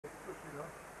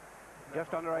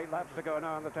Just under 8 laps to go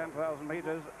now on the 10,000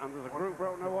 meters, and there's a group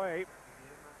rolling away.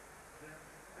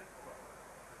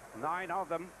 9 of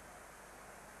them.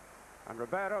 And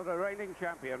Ribeiro, the reigning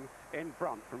champion, in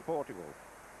front from Portugal.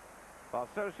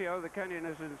 Barsosio, the Kenyan,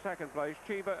 is in second place.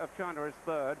 Chiba of China is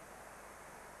third.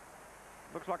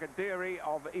 Looks like Adere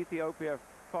of Ethiopia,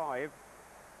 5.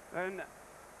 Then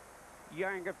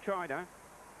Yang of China.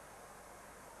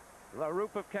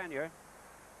 Loroupe of Kenya.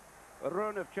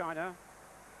 Run of China.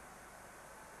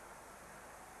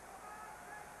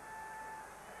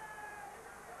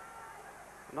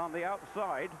 And on the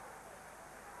outside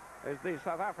is the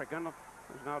South African,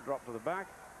 who's now dropped to the back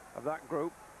of that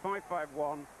group,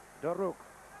 551 De Reuck.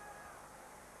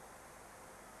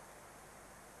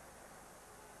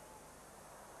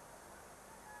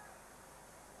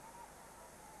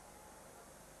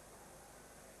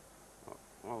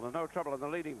 Well, there's no trouble in the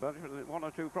leading bunch, but 1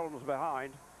 or 2 problems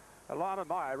behind. Elana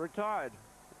Meyer retired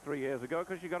 3 years ago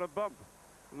because she got a bump.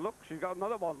 And look, she's got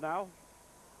another one now.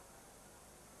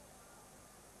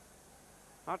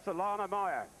 That's Elana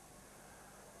Meyer.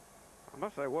 I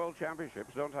must say, World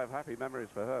Championships don't have happy memories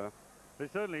for her. They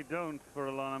certainly don't for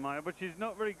Elana Meyer, but she's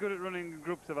not very good at running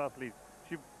groups of athletes.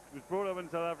 She was brought up in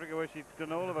South Africa where she's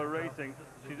done all of her racing.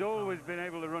 She's always been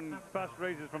able to run fast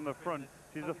races from the front.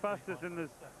 She's the fastest in this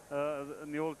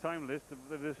in the all-time list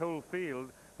of this whole field,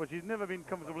 but she's never been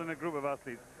comfortable in a group of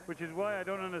athletes, which is why I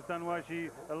don't understand why she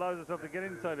allows herself to get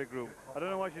inside a group. I don't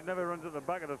know why she never runs at the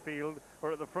back of the field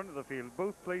or at the front of the field.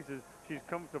 Both places she's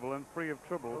comfortable and free of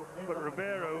trouble, but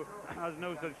Ribeiro has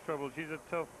no such trouble. She's a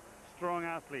tough, strong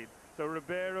athlete. So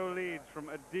Ribeiro leads from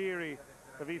Adere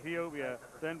of Ethiopia,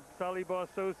 then Sally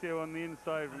Barsosio on the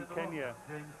inside from Kenya,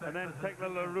 and then Tegla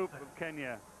Loroupe of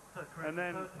Kenya, and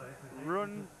then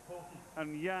Run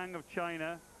and Yang of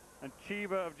China, and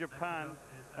Chiba of Japan,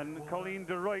 and Colleen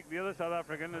De Reuck, the other South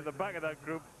African, at the back of that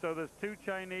group. So there's 2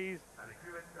 Chinese,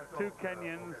 2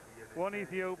 Kenyans, 1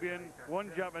 Ethiopian,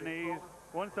 1 Japanese,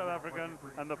 1 South African,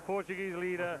 and the Portuguese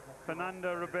leader,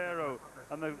 Fernanda Ribeiro.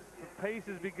 And the pace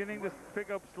is beginning to pick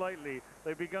up slightly.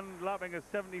 They've begun lapping at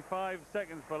 75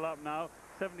 seconds per lap now,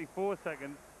 74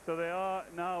 seconds, so they are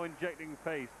now injecting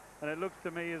pace. And it looks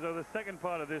to me as though the second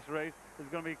part of this race is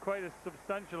going to be quite a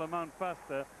substantial amount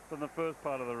faster than the first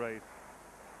part of the race.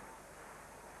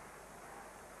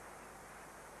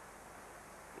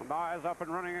 Meyer's up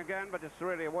and running again, but it's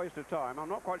really a waste of time. I'm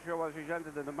not quite sure whether she's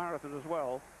entered in the marathon as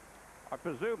well. I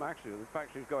presume, actually, the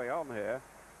fact she's going on here,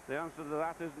 the answer to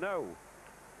that is no.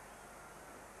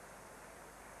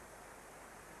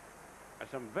 There's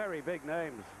some very big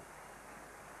names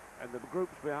in the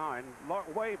groups behind,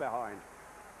 way behind.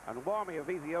 And Wami of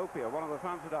Ethiopia, one of the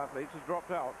fancied athletes, has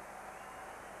dropped out.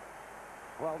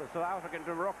 Well, the South African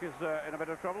De Reuck is in a bit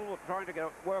of trouble, trying to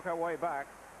work her way back.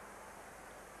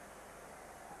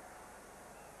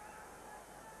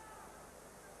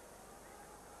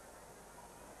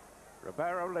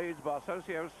 Ribeiro leads,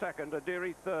 Barsosio second,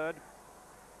 Adere third,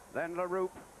 then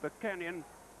Loroupe, the Kenyan,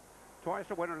 twice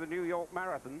a winner of the New York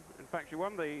Marathon. In fact, she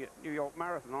won the New York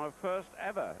Marathon on her first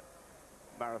ever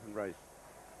marathon race.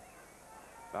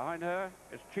 Behind her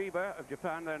is Chiba of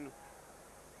Japan, then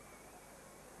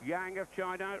Yang of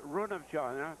China, Run of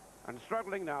China, and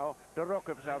struggling now, De Reuck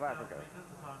of South Africa.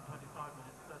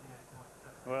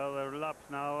 Well, their laps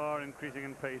now are increasing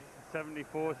in pace.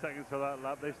 74 seconds for that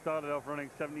lap. They started off running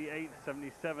 78,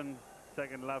 77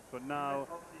 second laps, but now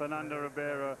Fernanda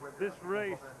Ribeiro, this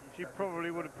race, she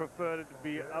probably would have preferred it to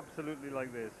be absolutely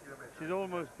like this. She's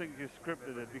almost thinks she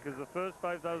scripted it, because the first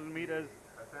 5,000 meters,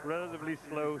 relatively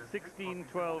slow,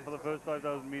 16:12 for the first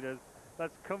 5,000 meters.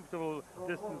 That's comfortable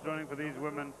distance running for these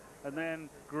women, and then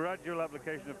gradual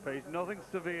application of pace. Nothing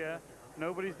severe,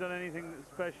 nobody's done anything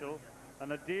special,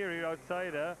 and Adere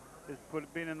outside her has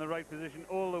been in the right position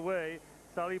all the way.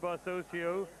 Sally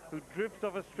Barsosio, who drifts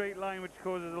off a straight line, which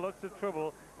causes lots of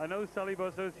trouble. I know Sally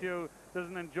Barsosio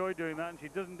doesn't enjoy doing that, and she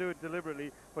doesn't do it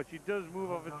deliberately, but she does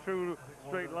move off a true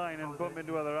straight line and bump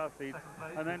into other athletes.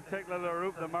 And then Tegla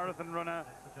Loroupe, the marathon runner,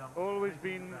 always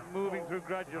been moving through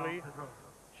gradually.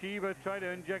 Chiba tried to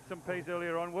inject some pace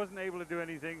earlier on, wasn't able to do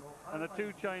anything. And the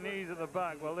 2 Chinese at the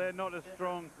back, well, they're not as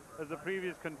strong as the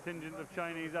previous contingent of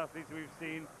Chinese athletes we've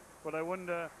seen, but I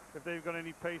wonder if they've got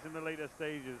any pace in the later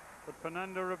stages. But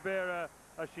Fernanda Ribeiro,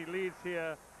 as she leads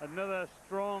here, another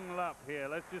strong lap here.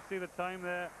 Let's just see the time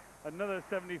there, another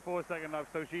 74-second lap.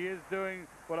 So she is doing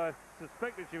what I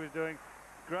suspected she was doing,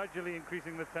 gradually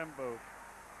increasing the tempo.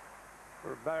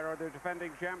 Ribeiro, the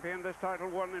defending champion, this title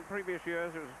won in previous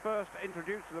years. It was first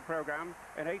introduced to the programme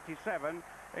in '87.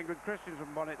 Ingrid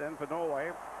Christensen won it then for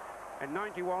Norway. In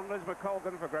 '91, Liz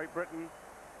McColgan for Great Britain.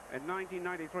 In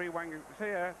 1993, Wang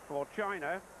Xia for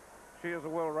China. She is a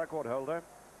world record holder.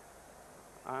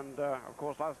 And, of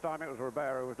course, last time it was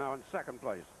Ribeiro, who was now in second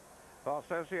place.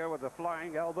 Barsosio with the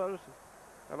flying elbows.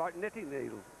 They're like knitting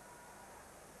needles.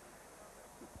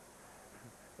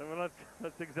 Well,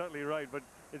 that's exactly right, but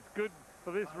it's good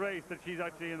for this race that she's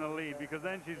actually in the lead, because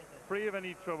then she's free of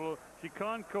any trouble. She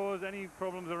can't cause any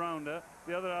problems around her.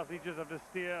 The other athletes just have to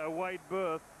steer a wide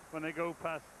berth when they go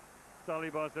past Sally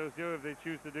Barsosio, if they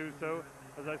choose to do so.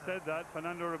 As I said that,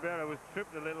 Fernanda Ribeiro was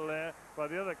tripped a little there by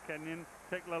the other Kenyan,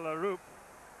 Tegla Loroupe,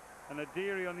 and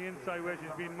Adere on the inside where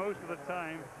she's been most of the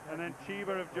time, and then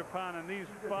Chiba of Japan, and these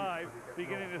five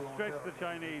beginning to stretch the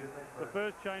Chinese. The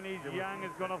first Chinese, Yang,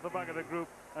 has gone off the back of the group,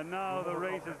 and now the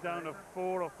race is down to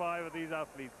 4 or 5 of these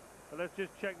athletes. But let's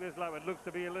just check this lap. It looks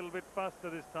to be a little bit faster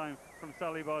this time from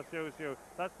Sally Barsosio.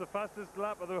 That's the fastest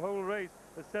lap of the whole race,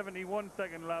 the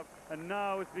 71-second lap, and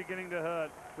now it's beginning to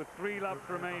hurt with 3 laps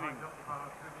remaining.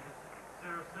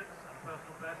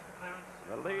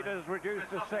 The leaders reduced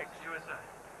to 6.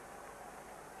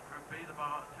 The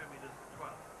bar 2 meters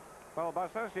 12. Well,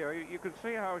 Barsosio, you can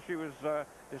see how she was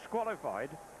disqualified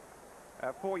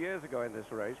 4 years ago in this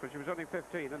race, when she was only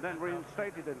 15, and then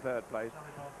reinstated in 3rd place,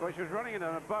 where she was running in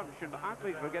a bunch and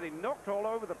athletes were getting knocked all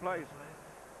over the place.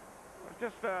 It's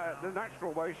just the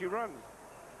natural way she runs.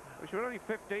 She was only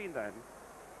 15 then,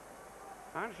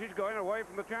 and she's going away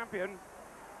from the champion.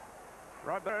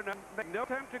 Right there, and make no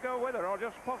attempt to go with her, or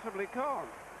just possibly can't.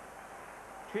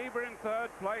 Chiba in 3rd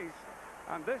place.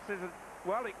 And this is,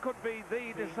 well, it could be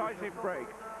the decisive break.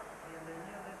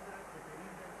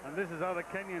 And this is how the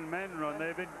Kenyan men run.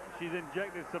 She's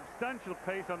injected substantial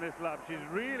pace on this lap. She's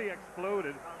really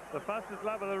exploded. The fastest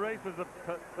lap of the race was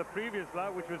the previous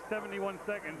lap, which was 71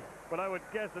 seconds. But I would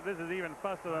guess that this is even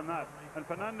faster than that. And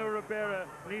Fernanda Ribeiro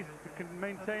needs to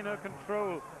maintain her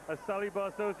control as Sally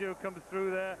Barsosio comes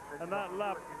through there. And that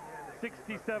lap,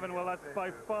 67, well, that's by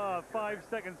far 5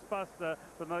 seconds faster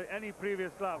than any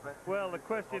previous lap. Well, the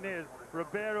question is,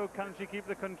 Ribeiro, can she keep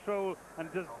the control, and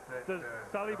does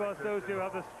Sally Barsosio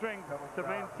have the strength to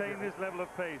maintain this level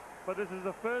of pace? But this is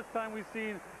the first time we've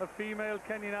seen a female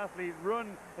Kenyan athlete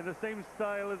run in the same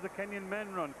style as the Kenyan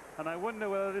men run, and I wonder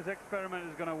whether this experiment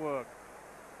is going to work.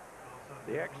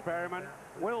 The experiment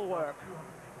will work,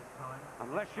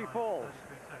 unless she falls.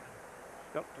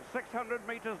 She's got 600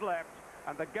 meters left.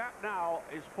 And the gap now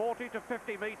is 40 to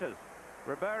 50 meters.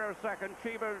 Ribeiro 2nd,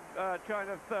 Chiba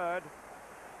China 3rd,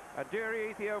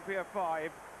 Adere Ethiopia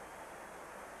 5.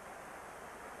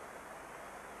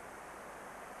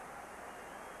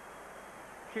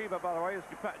 Chiba, by the way, is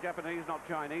Japanese, not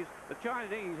Chinese. The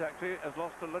Chinese actually has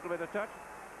lost a little bit of touch.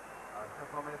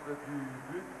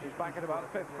 She's back at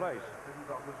about 5th place.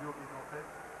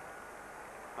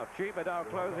 Chiba now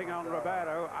closing on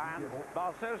Ribeiro, and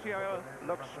Barsosio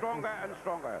looks stronger and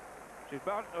stronger. She's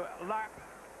about to lap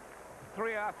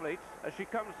 3 athletes as she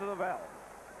comes to the bell.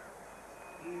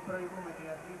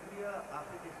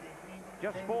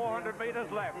 Just 400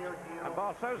 meters left, and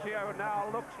Barsosio now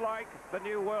looks like the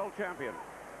new world champion.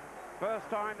 First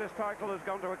time this title has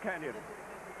gone to a Kenyan.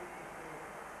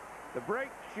 The break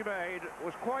she made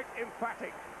was quite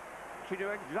emphatic. She knew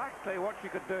exactly what she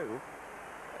could do.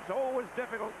 It's always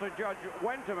difficult to judge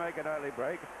when to make an early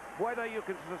break, whether you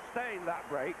can sustain that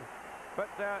break, but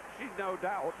she's no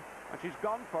doubt, and she's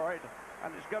gone for it,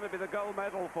 and it's going to be the gold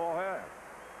medal for her.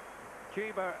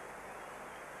 Chiba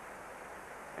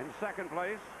in 2nd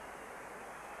place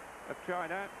of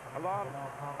China.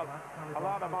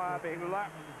 Elana Meyer being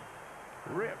lapped.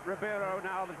 Ribeiro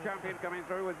now the champion coming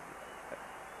through with,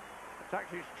 it's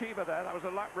actually Chiba there. That was a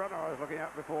lap runner I was looking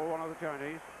at before, one of the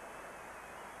Chinese.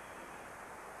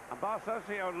 And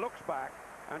Barsosio looks back,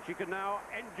 and she can now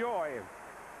enjoy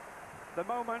the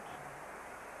moment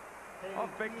of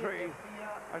victory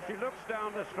as she looks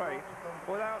down the straight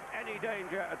without any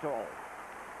danger at all.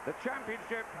 The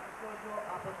championship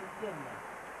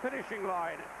finishing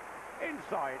line in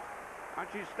sight, and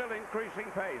she's still increasing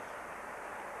pace.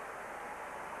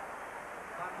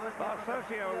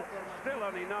 Barsosio, still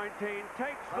only 19,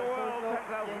 takes the world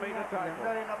 10,000 meter title.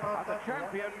 And the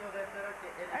champion,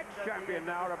 ex-champion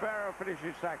now, Ribeiro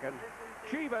finishes 2nd.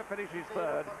 Chiba finishes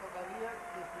 3rd.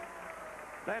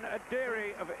 Then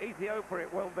Adere of Ethiopia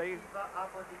it will be.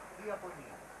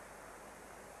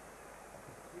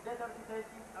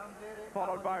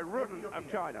 Followed by Ren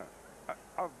of China.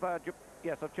 Of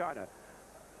China.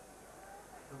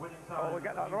 Oh, we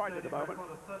get that right at the moment.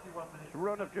 It's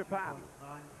Ren of Japan.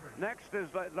 Next is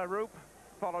Loroupe,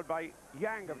 followed by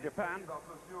Yang of Japan,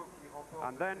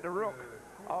 and then De Reuck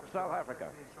of South Africa.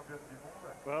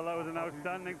 Well, that was an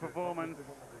outstanding performance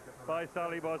by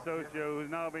Sally Barsosio, who's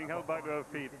now being held back to her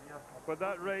feet. But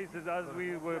that race is, as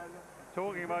we were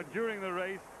talking about during the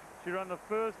race. She ran the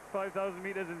first 5,000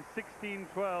 meters in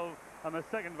 16:12 and the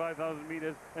second 5,000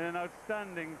 meters in an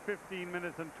outstanding 15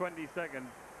 minutes and 20 seconds.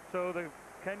 So the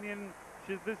Kenyan,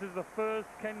 this is the first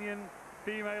Kenyan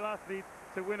female athlete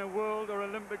to win a world or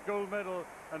Olympic gold medal,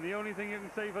 and the only thing you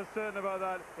can say for certain about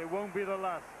that, it won't be the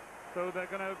last. So they're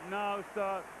going to now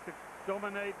start to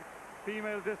dominate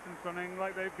female distance running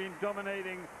like they've been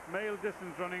dominating male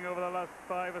distance running over the last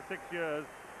 5 or 6 years.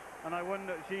 And I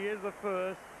wonder, she is the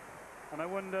first, and I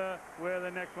wonder where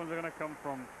the next ones are going to come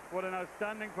from. What an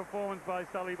outstanding performance by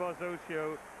Sally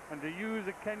Barsosio, and to use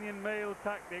the Kenyan male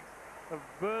tactics of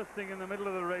bursting in the middle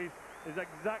of the race is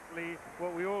exactly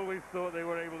what we always thought they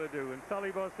were able to do. And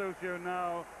Sally Barsosio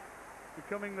now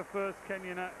becoming the first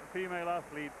Kenyan female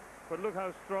athlete. But look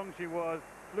how strong she was,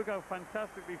 look how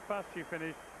fantastically fast she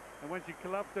finished, and when she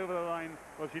collapsed over the line,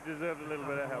 well, she deserved a little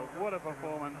bit of help. What a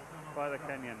performance by the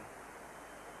Kenyan.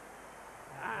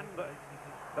 And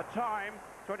the time,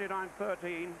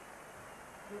 29:13.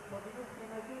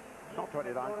 Not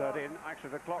 29:13, actually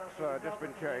the clock's just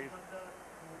been changed.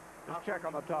 Just check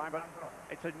on the time, but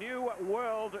it's a new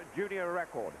world junior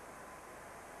record.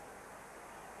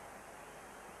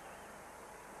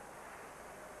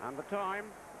 And the time,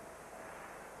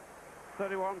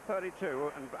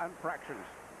 31:32 and fractions.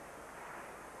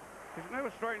 She's no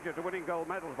stranger to winning gold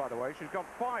medals, by the way. She's got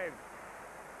 5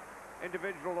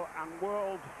 individual and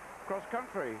world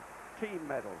cross-country team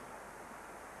medals.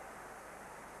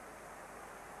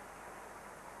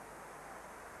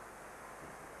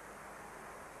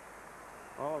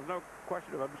 Oh, there's no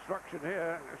question of obstruction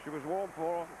here. She was warm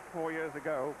for 4 years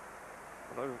ago.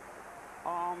 Those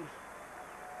arms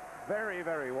very,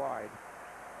 very wide.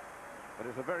 But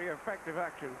it's a very effective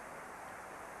action.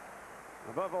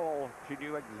 Above all, she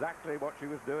knew exactly what she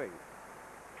was doing.